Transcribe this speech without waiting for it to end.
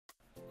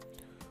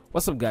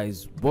What's up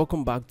guys,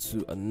 welcome back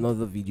to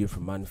another video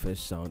from Manifxt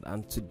Sound,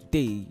 and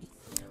today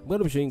I'm going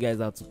to be showing you guys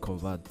how to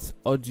convert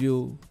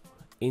audio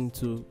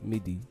into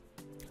MIDI.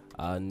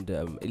 And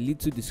a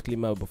little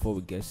disclaimer before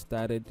we get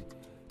started: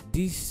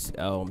 this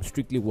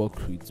strictly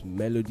works with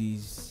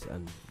melodies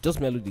and just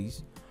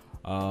melodies,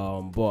 but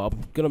I'm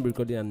gonna be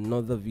recording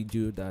another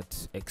video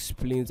that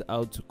explains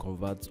how to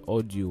convert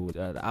audio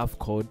that have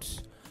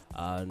chords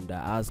and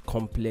that has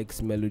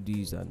complex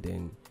melodies, and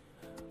then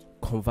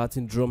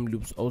converting drum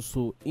loops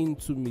also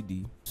into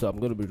MIDI. So I'm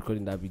going to be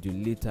recording that video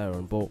later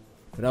on, but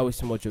without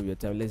wasting much of your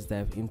time, let's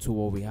dive into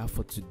what we have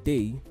for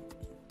today.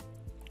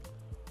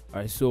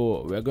 Alright,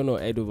 so we're going to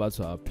head over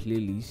to our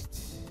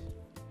playlist.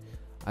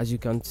 As you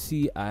can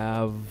see, I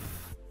have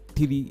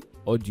 3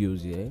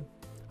 audios here,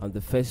 and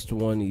the first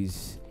one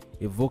is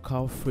a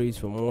vocal phrase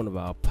from one of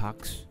our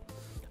packs,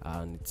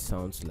 and it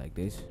sounds like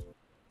this.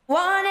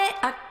 Want it,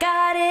 I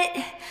got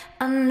it,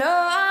 I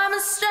know I'm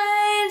a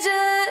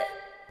stranger.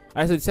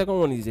 Alright, so the second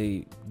one is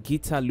a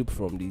guitar loop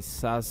from the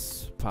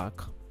SAS pack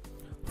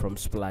from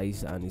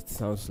Splice, and it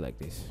sounds like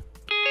this.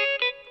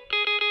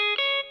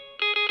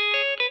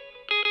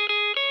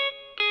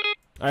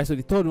 Alright, so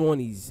the third one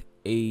is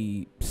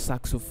a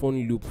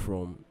saxophone loop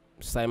from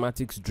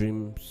Cymatic's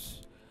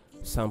Dreams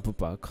sample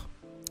pack,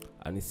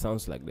 and it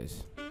sounds like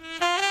this.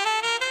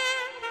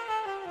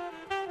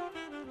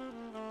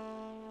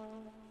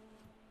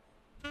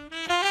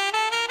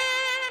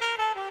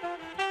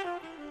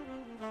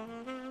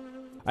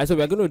 Alright, so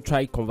we are going to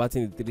try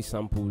converting the 3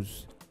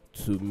 samples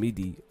to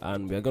MIDI,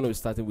 and we are going to be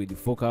starting with the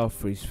vocal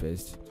phrase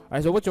first.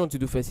 Alright, so what you want to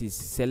do first is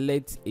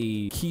select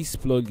a keys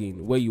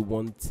plugin where you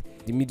want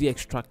the MIDI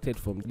extracted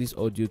from this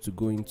audio to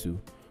go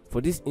into. For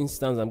this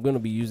instance, I'm going to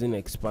be using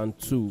Expand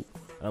 2,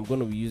 and I'm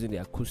going to be using the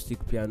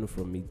acoustic piano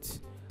from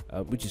it,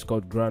 which is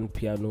called Grand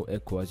Piano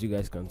Echo, as you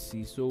guys can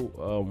see. So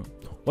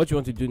what you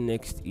want to do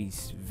next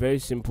is very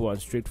simple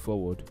and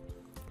straightforward.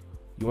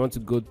 You want to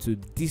go to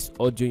this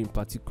audio in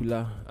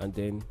particular, and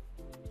then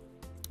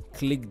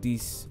click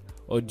this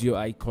audio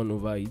icon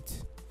over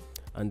it,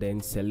 and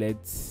then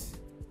select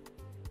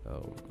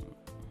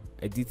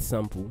edit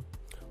sample.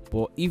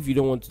 But if you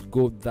don't want to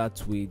go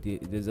that way,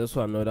 there's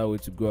also another way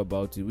to go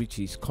about it, which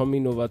is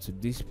coming over to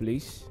this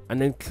place and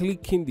then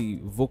clicking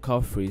the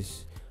vocal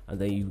phrase, and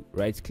then you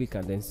right click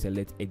and then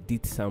select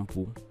edit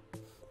sample.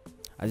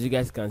 As you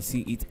guys can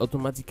see, it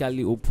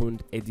automatically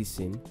opened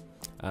editing,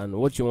 and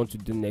what you want to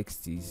do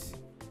next is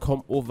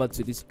come over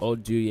to this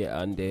audio here,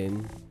 and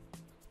then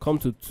come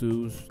to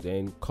tools,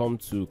 then come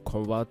to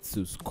convert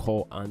to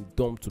score and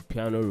dump to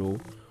piano roll.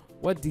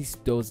 What this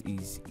does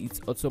is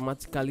it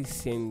automatically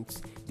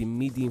sends the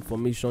MIDI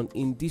information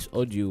in this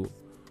audio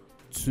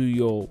to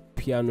your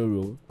piano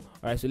roll.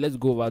 Alright, so let's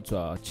go over to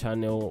our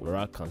channel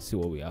rack and see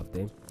what we have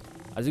there.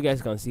 As you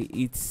guys can see,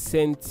 it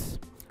sent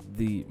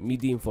the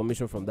MIDI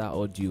information from that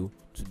audio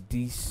to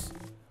this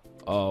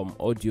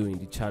audio in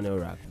the channel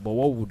rack. But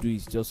what we'll do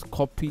is just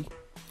copy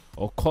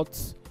or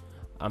cut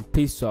and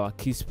paste to our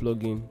keys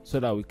plugin so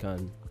that we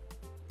can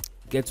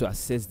get to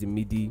access the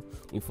MIDI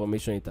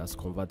information it has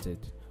converted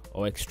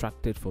or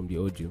extracted from the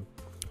audio.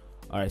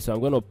 Alright, so I'm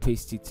going to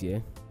paste it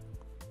here,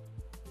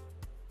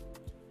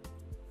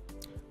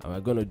 and we're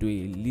going to do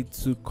a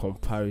little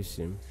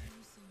comparison.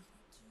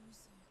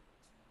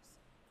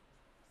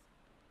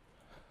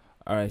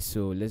 Alright,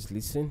 so let's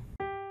listen.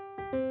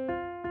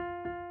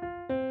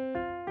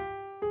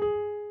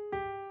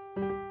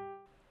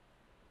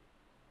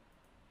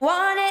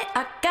 Want it,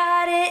 I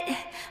got it,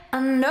 I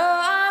know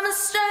I'm a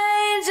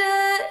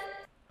stranger.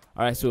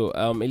 Alright, so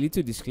a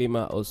little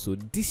disclaimer also: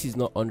 this is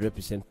not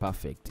 100%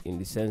 perfect, in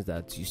the sense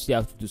that you still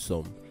have to do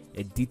some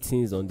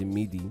editings on the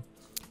MIDI.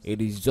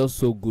 It is just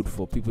so good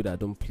for people that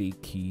don't play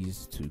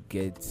keys to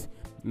get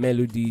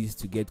melodies,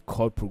 to get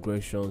chord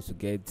progressions, to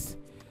get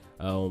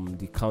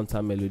the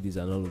counter melodies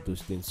and all of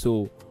those things.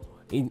 So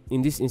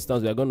in this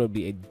instance, we are going to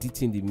be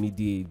editing the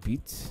MIDI a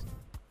bit.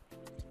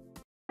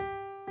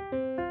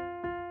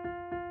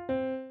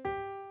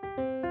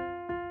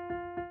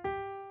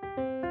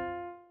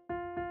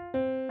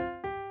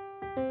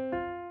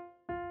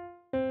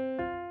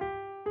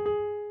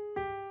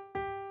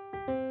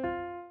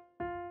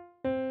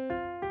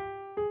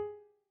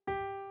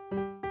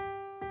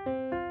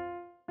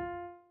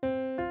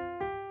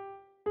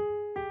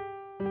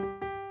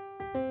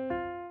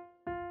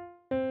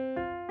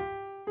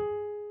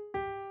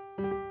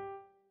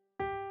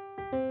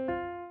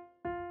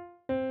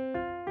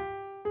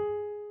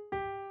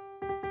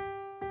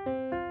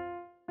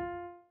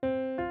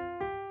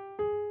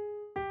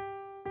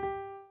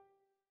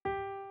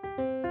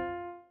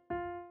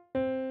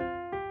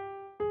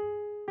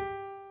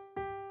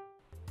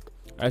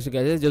 Alright, so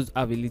guys, let's just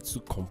have a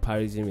little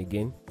comparison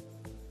again.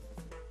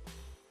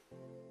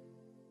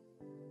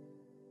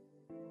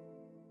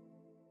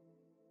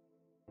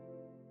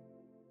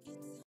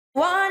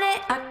 Want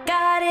it, I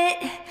got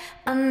it,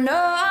 I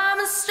know I'm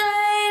a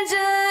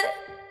stranger.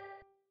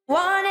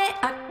 Want it,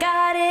 I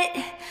got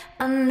it,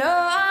 I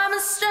know I'm a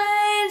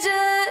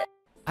stranger.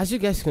 As you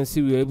guys can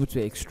see, we were able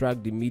to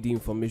extract the MIDI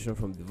information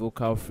from the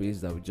vocal phrase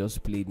that we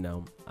just played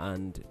now,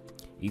 and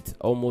it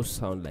almost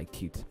sounds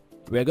like it.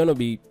 We're going to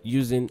be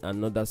using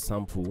another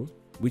sample,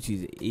 which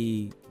is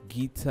a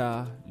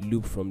guitar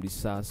loop from the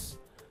SAS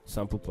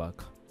sample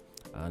pack,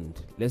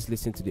 and let's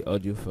listen to the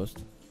audio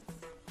first.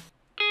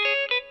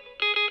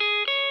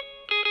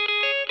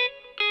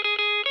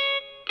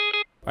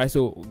 Alright,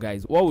 so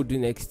guys, what we'll do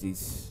next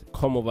is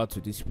come over to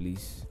this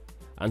place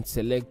and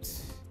select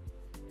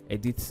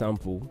edit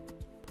sample.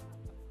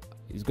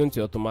 It's going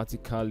to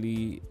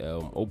automatically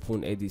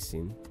open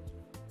editing,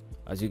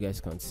 as you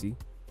guys can see.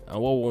 And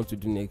what we want to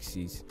do next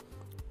is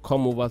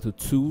come over to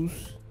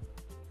tools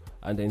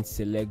and then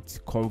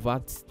select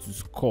convert to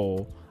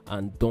score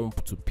and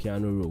dump to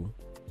piano roll.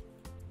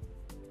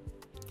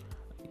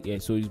 Yeah,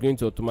 so it's going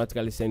to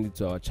automatically send it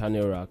to our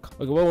channel rack.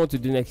 Okay, what we want to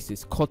do next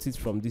is cut it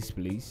from this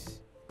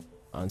place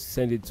and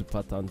send it to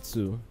pattern 2.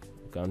 You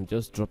can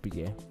just drop it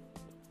here,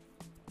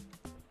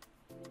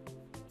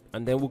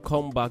 and then we'll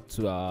come back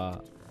to our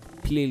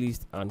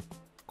playlist and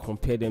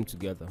compare them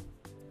together.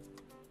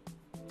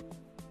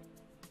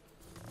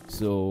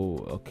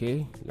 So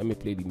okay, let me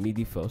play the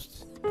MIDI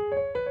first.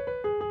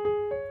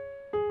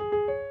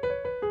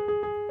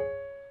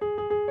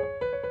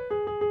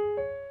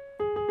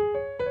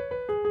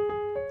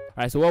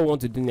 Alright, so what I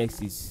want to do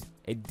next is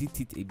edit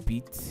it a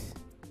bit,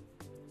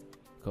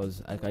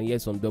 because I can hear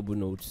some double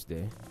notes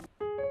there.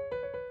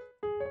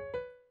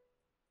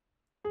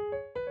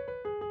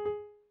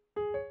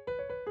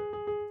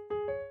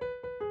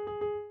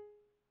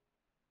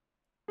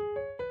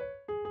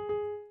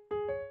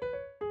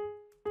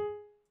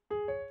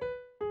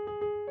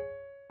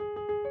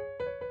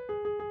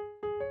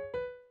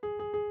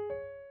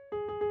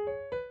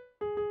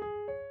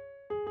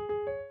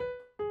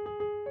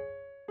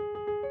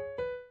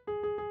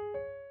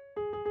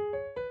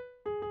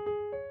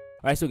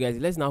 Alright, so guys,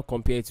 let's now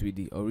compare it with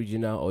the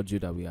original audio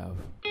that we have.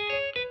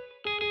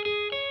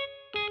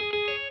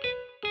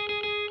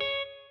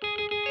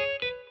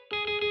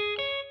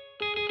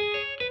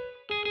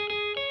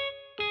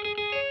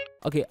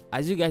 Okay,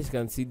 as you guys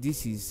can see,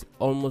 this is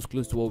almost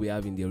close to what we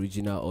have in the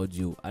original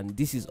audio, and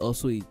this is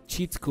also a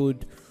cheat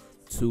code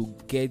to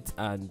get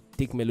and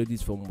take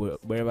melodies from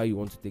wherever you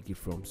want to take it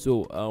from.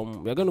 So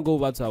we're going to go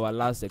over to our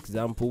last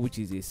example, which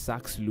is a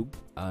sax loop,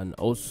 and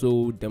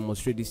also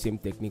demonstrate the same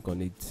technique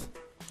on it.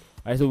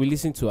 Alright, so we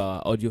listen to our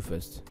audio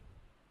first.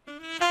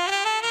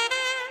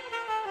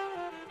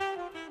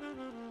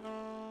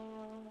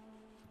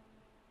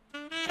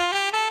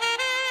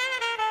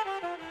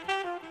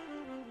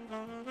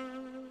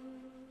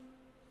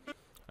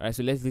 Alright,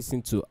 so let's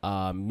listen to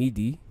our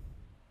MIDI.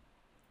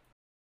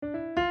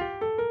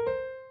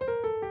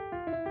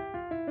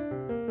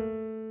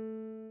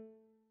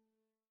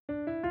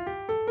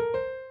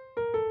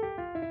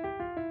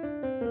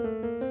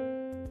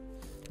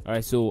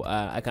 Alright, so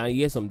I can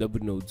hear some double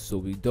notes, so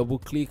we double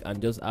click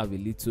and just have a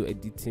little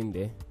editing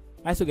there.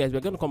 Alright, so guys, we're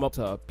going to come up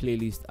to our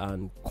playlist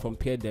and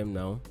compare them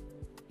now,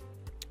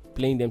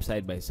 playing them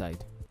side by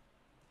side.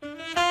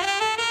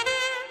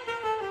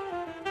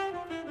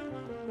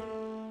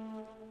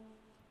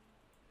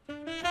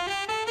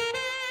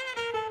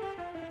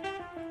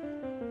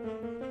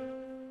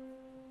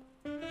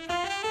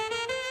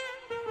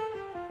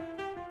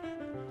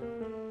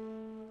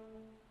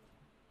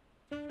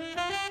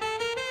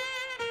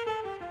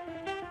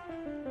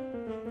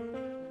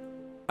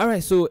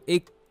 Alright, so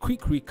a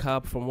quick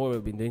recap from what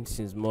we've been doing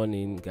since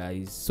morning,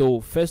 guys. So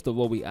first of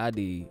all, we had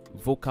a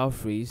vocal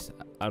phrase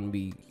and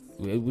we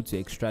were able to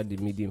extract the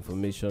MIDI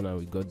information, and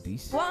we got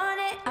this.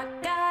 Want it, I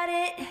got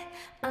it.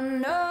 I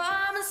know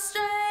I'm a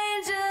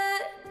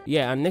stranger.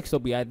 Yeah, and next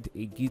up we had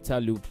a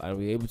guitar loop and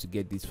we were able to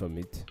get this from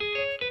it.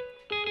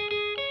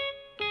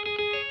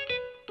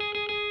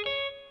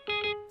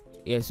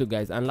 Yeah, so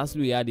guys, and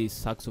lastly we had a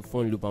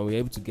saxophone loop and we were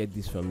able to get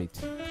this from it.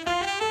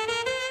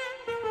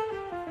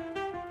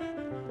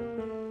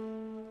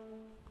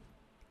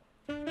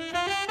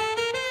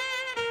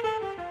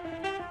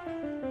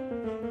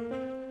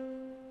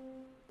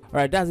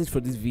 Alright, that's it for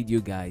this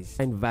video, guys.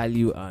 Find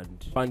value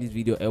and found this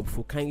video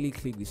helpful, kindly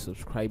click the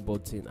subscribe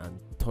button and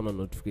turn on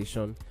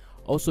notification.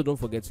 Also, don't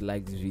forget to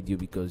like this video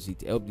because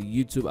it helps the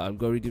YouTube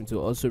algorithm to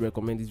also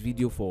recommend this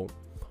video for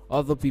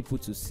other people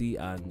to see,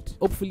 and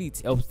hopefully it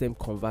helps them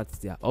convert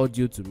their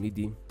audio to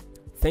MIDI.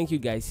 Thank you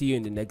guys, see you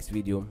in the next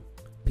video.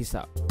 Peace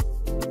out.